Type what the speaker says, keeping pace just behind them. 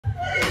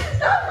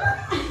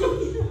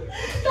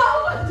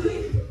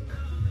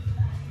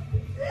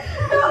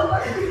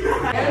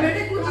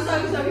Helmetnya kunci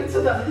sakit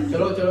sudah.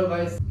 Chalo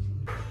guys.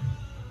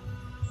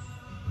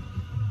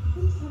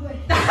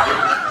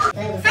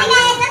 Hi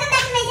guys, welcome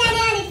back to my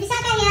channel. It's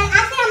Vishaka here.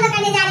 आज फिर हम लोग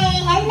करने जा रहे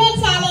हैं हेलमेट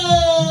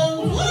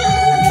चैलेंज।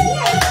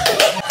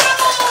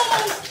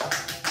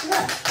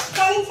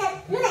 चैलेंज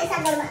लो ना ऐसा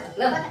करो।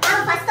 अब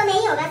फर्स्ट तो मैं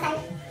ही होगा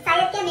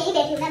शायद क्या मैं ही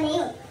बैठूंगा मैं ही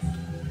हूँ।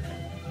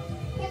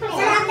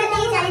 चलो आप करते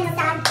हैं चैलेंज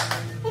स्टार्ट।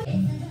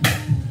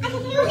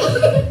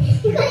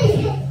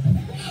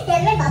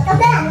 हेलमेट बहुत कम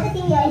है तो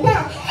तीन है ना।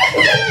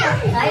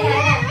 हाय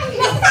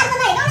नेक्स्ट टाइम तो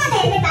नहीं होगा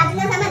हेलमेट बात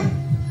ना समझ।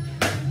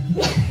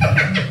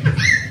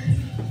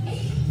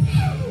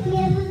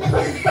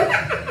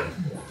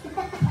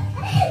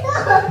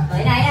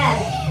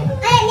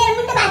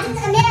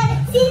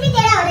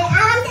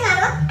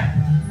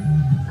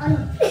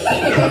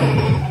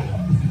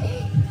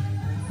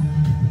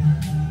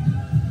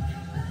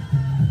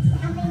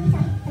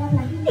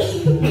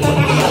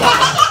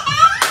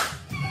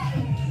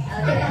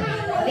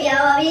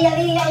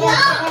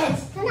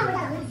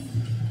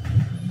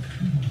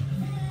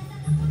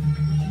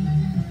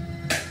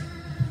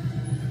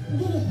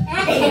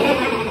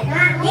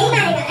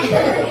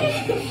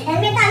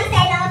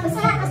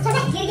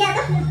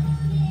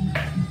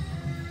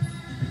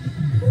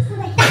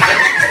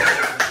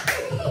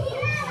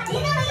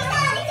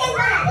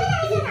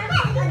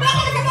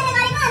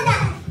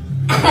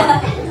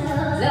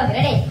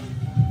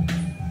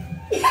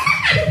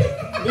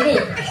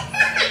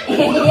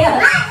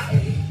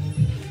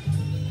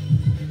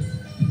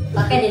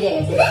 Pakai dia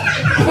guys.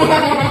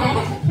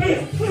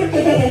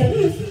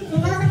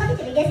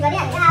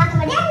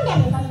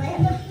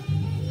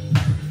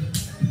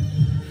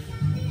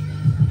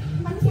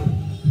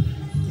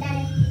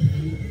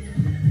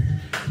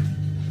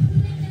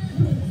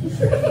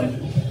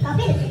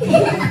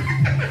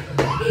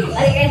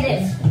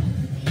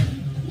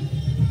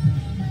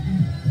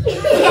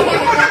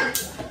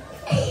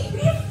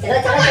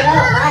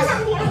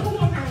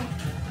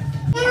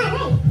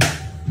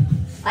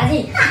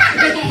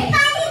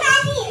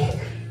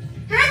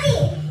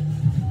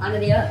 Ano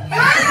dia?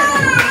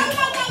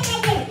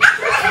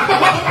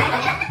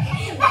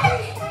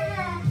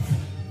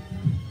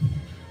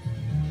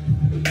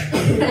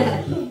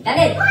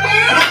 Daniel.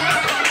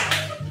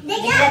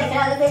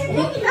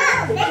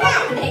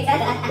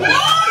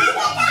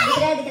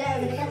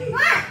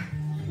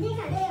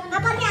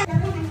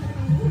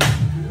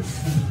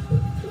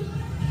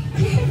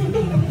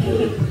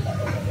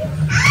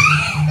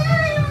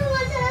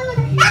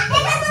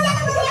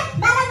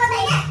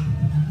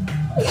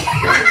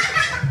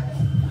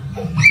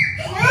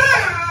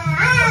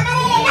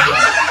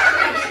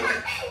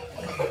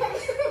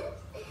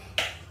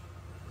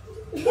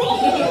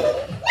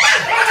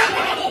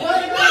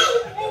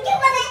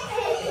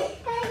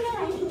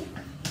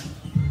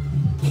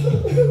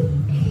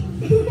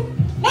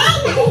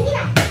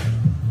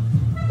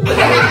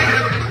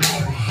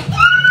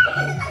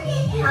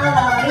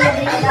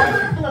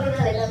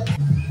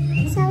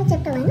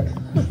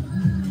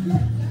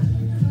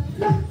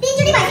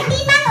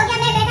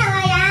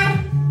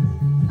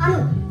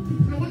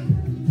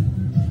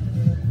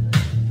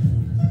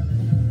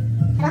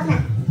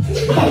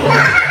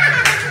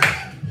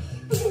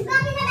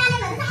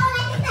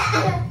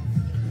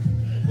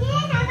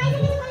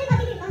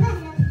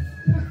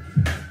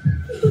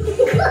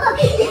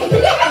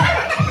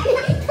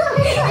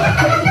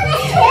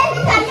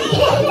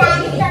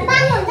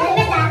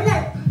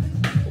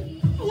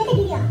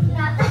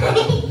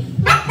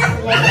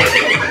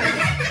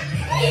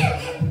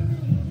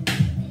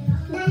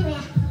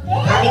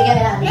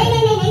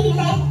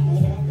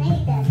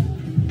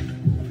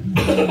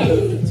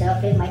 चलो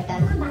फिर माइक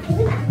टाइम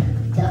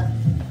चलो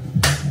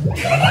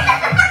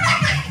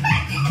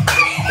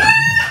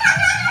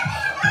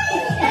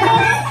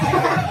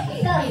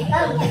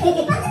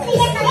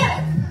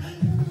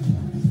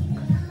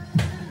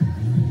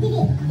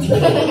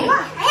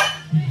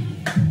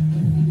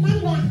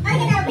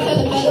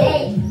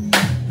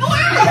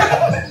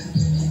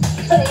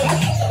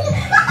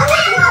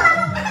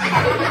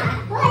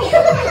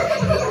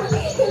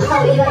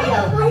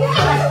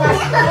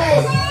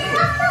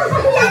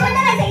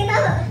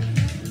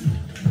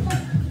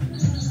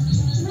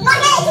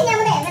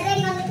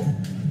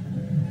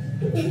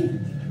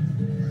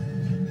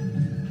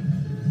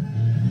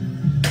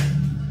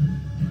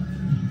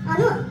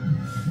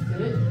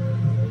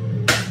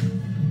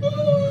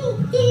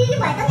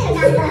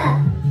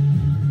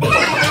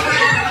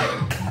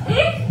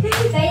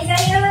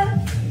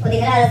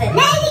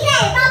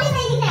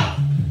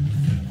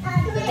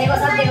देखो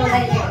सब देखो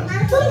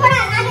तुम थोड़ा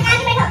आगे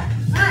आगे बैठो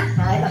हाँ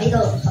अभी तो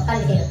पक्का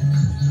लिखेगा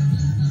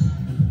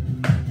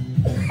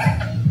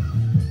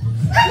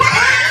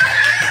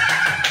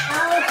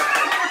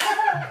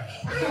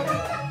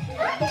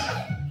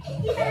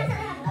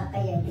आपका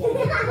ये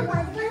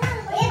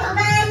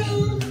भगवान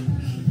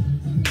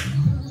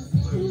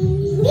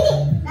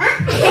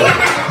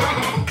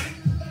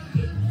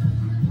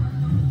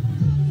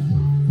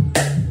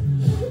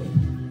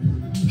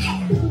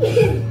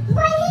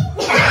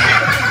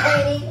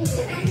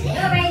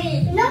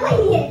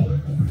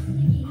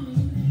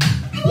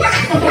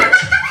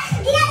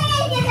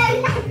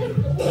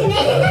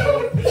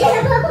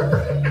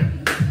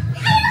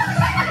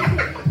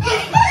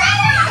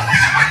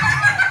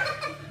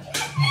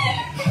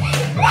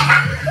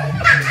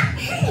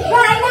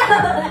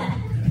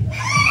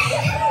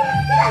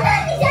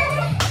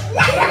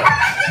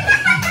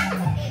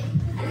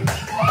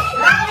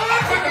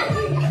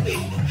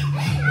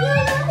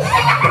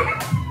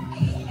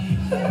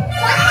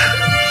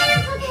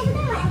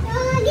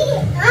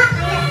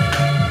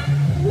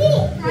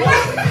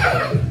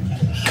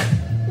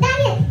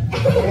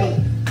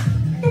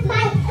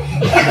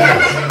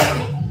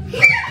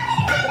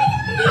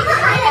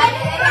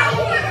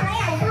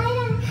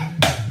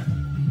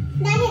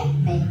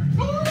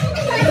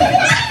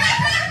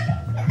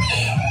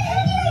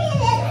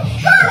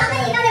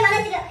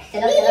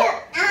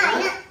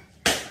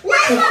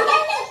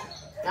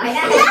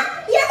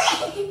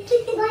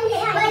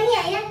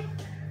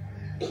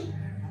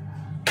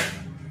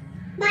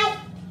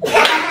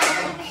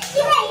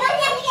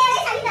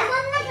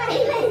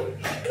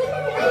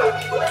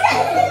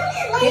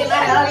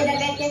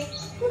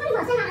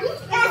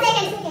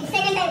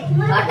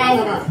Hot time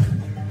हो.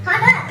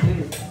 Hot ah.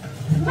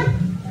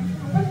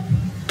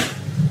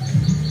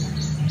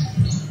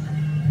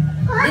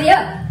 Video.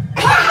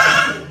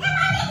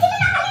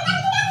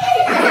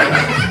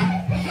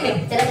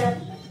 चलो चलो.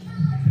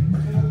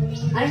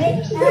 अरे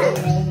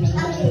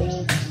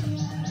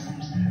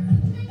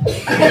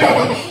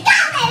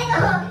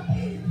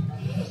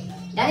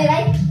जाने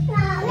भाई.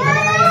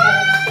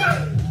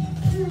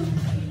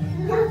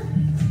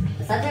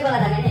 सच में बोला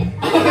था मैंने.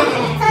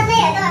 सच में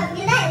है तो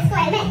मिलता है इसको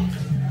है में.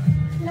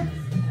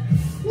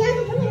 यहाँ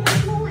तो मेरे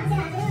मुंह वहाँ से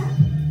आ रहे हो.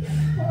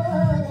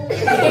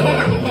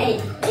 नहीं.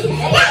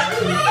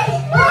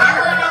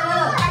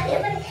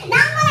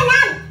 नाम बोला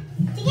नाम.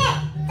 ठीक है.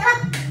 चलो.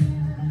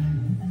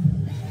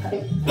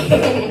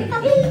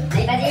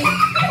 नहीं बाजी.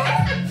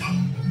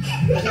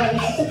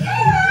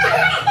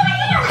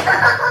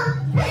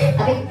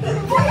 अभी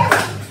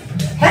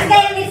फंस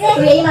गए हम इससे.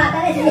 तू यही मारता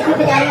है इसलिए हम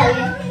पे जाने वाले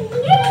हैं.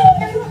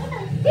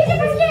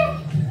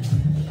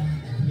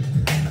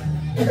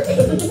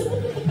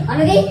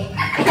 अनुदी.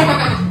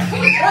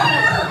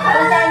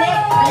 मजा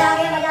आ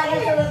गया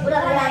तो पूरा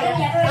मजा आ गया.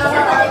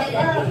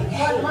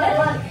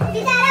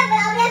 बेचारा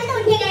अभी तो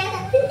उठ गया था.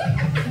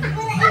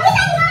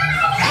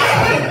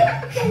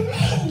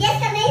 गेस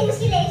करना ही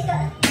मुश्किल है इसका.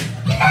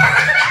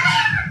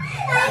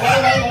 नहीं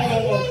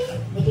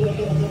देखिए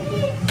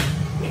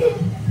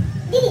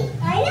दीदी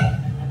आई ना.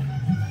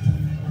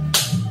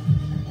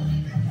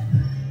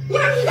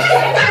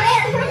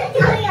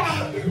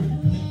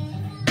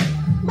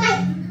 बाय.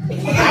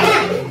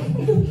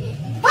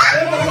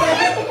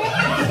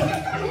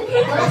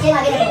 थोड़ा से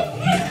आगे रखो.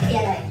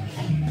 किया जाए.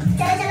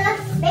 चलो चलो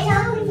बैठो.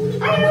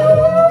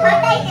 हट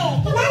टाइट है.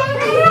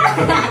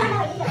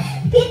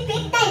 Fit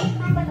tight.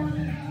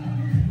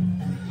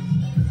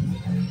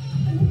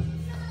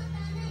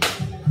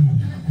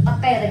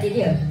 पक्का है तो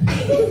दीदी हो.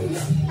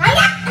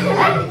 आया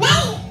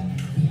नहीं.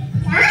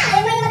 हाँ ये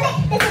मैं बोलते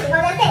तेरे को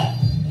बोलते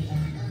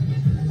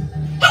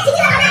ठीक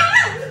है ना.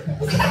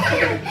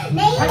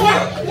 नहीं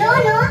नो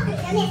नो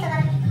नहीं ऐसा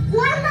कर.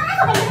 मोर मारा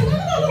को बैठ नहीं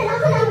नहीं ना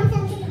ना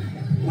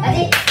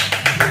अजी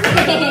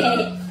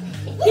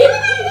ये ना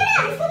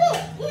इसको भी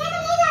ये तो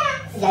नहीं जा रहा.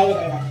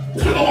 जाएगा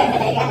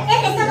ए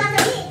कैसा बात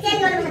है. चेंज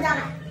वाला मत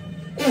जाना.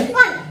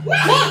 कौन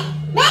नहीं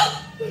नहीं.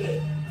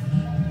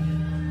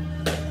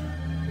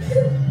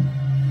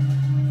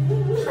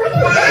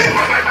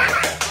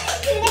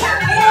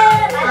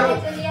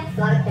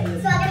 स्वागत करिए.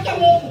 स्वागत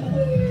करिए.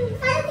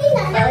 अरे तीन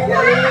ना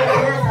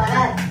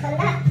स्वागत.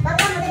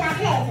 बाबा मुझे डांट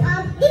रहे हैं.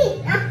 दीदी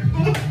हां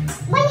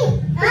बनी.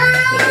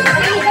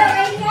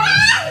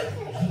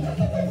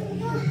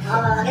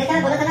 अब अगले का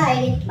बोला था ना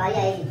आएगी भाई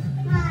आएगी.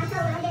 हां अच्छा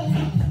बोला दे.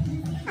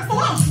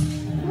 असले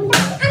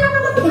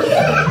मुंडा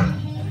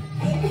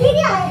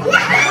दीदी आओ.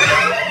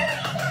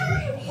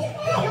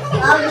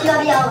 आओ जी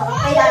अभी आओ.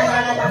 कहीं जाना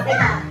है पे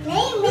था.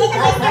 नहीं मैं तो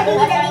कैसे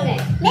दीदी करेंगे.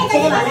 मैं तो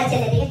मारना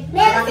चाहिए ठीक है.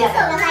 मैं तो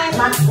इसको लगाया.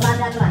 मार तो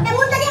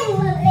मुंडा दे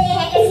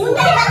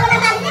मुंडा बात बोला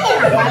था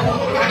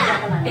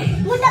नहीं.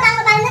 मुंडा बात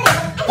बोला नहीं.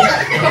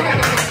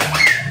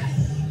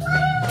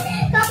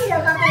 कॉपी लो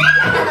कॉपी.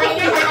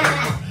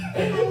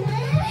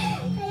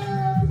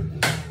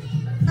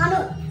 आनो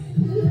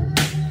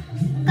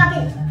कॉपी.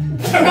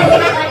 ये नहीं है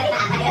ना.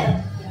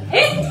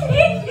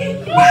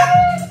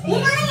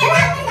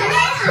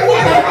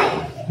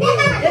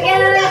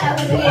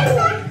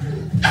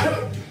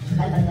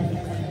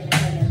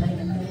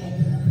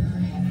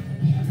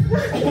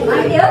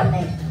 मार दियो.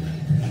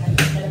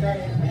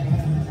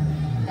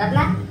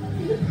 रत्ना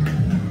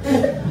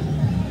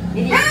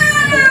दीदी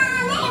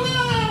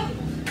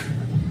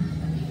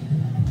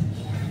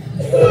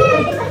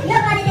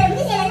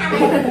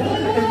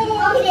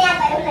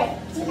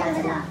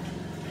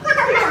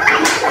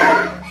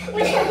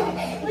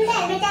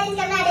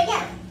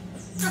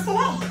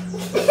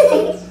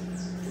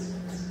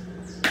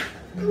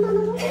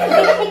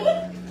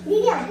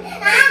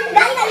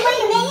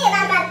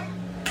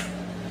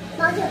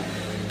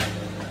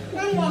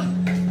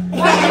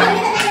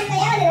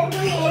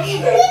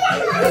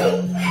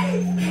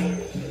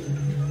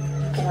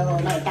चलो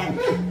मैं टाइम.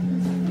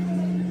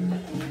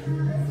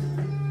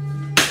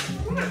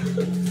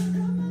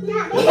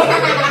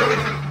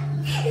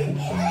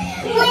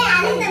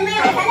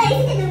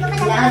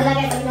 यहाँ से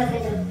लगे सभी दस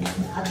चलो.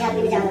 अब क्या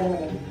आदमी जाना है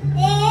मुझे.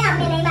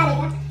 आपने नहीं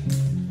मारेगा.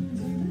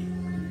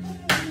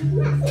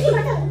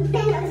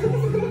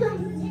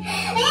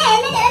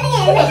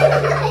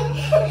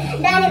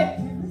 डाले.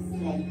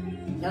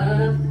 No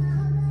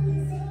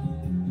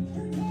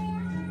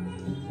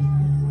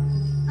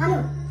Anu.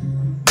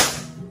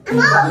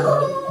 Mau.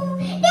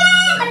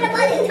 Deh, pada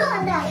paling itu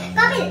anda.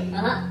 Kapil.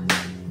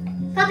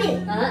 Kapil.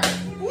 Nah.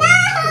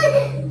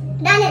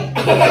 Daniel.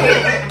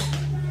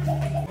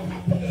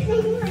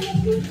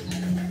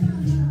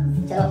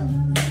 चलो.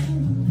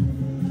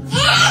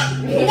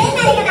 Ini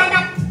narik ke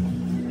kanan.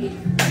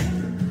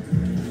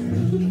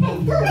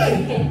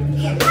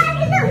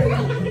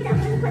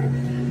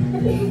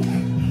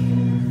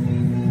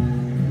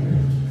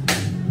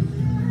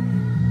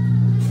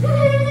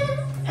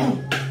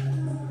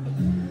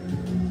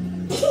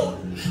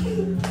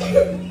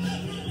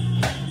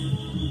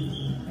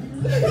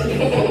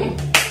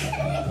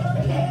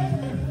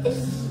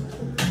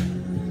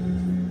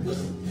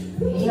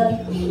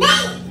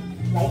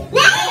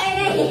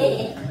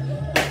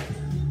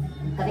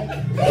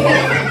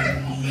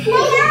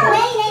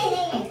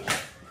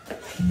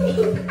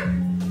 चलो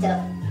चलो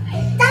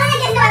ना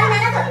गेम का वाला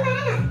मारा तो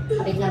मारा ना।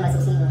 अब इतना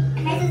महसूस नहीं हुआ।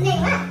 महसूस नहीं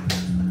हुआ।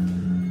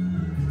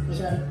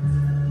 विशु अभी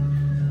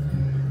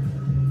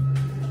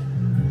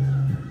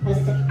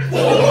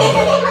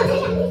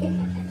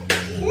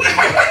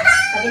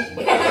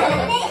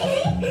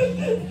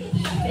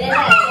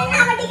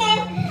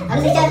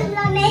अनुष्का चल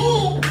नहीं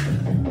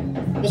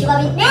विशु का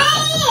भी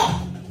नहीं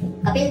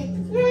कपिल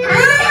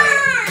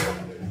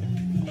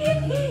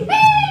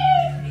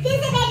फिर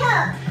से बैठो।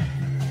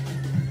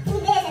 तुम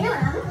दे से ना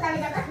हम उतार ले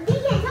जाओ।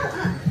 ठीक है ना?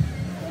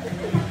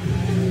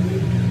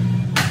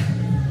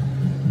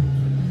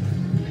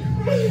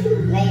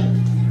 नहीं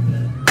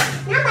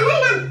नाम बोलो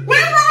नाम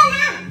बोलो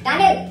नाम।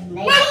 कानिल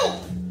नहीं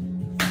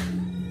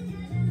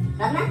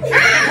रत्ना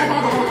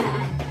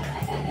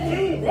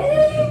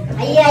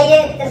आइए आइए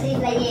तशरीफ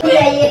लाइए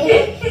आइए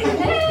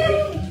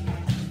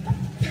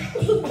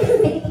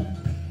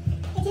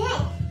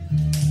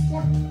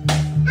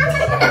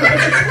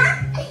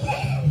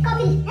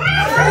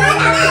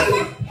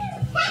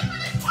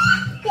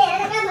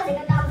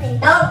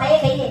आओ आइए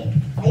खाइए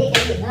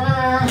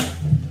हाँ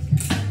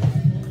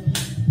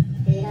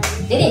दीदी या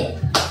दीदी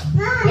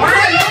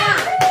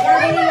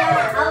या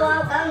आओ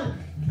कम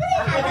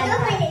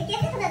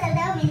कैसे पता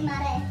चलता है मैंने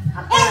मारा है?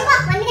 रुको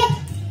 1 मिनट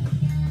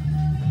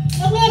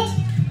 1 मिनट।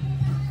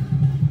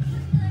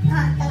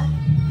 हाँ चलो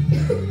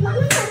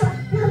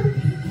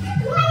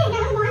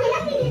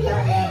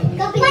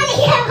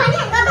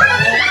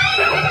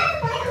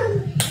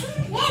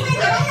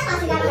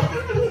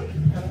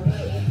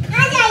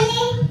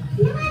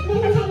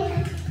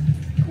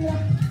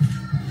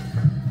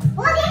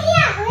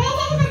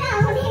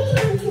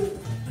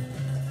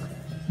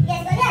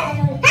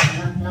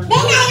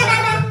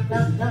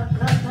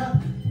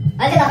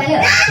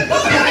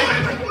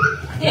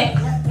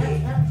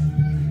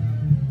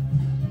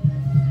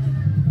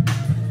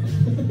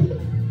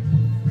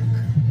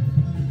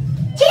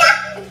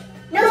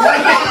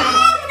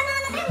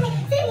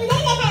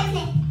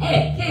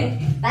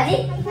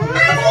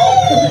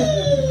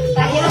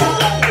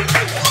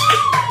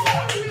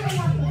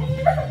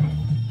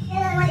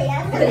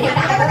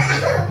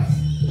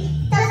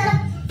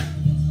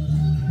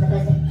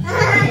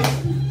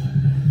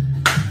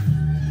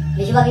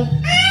विशु भाभी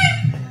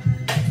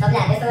सब ले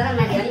आते तो ना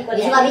मैं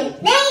विशु भाभी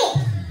नहीं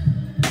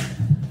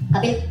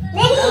कपिल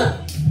नहीं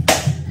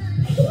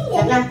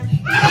रत्ना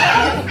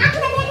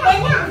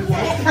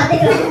आप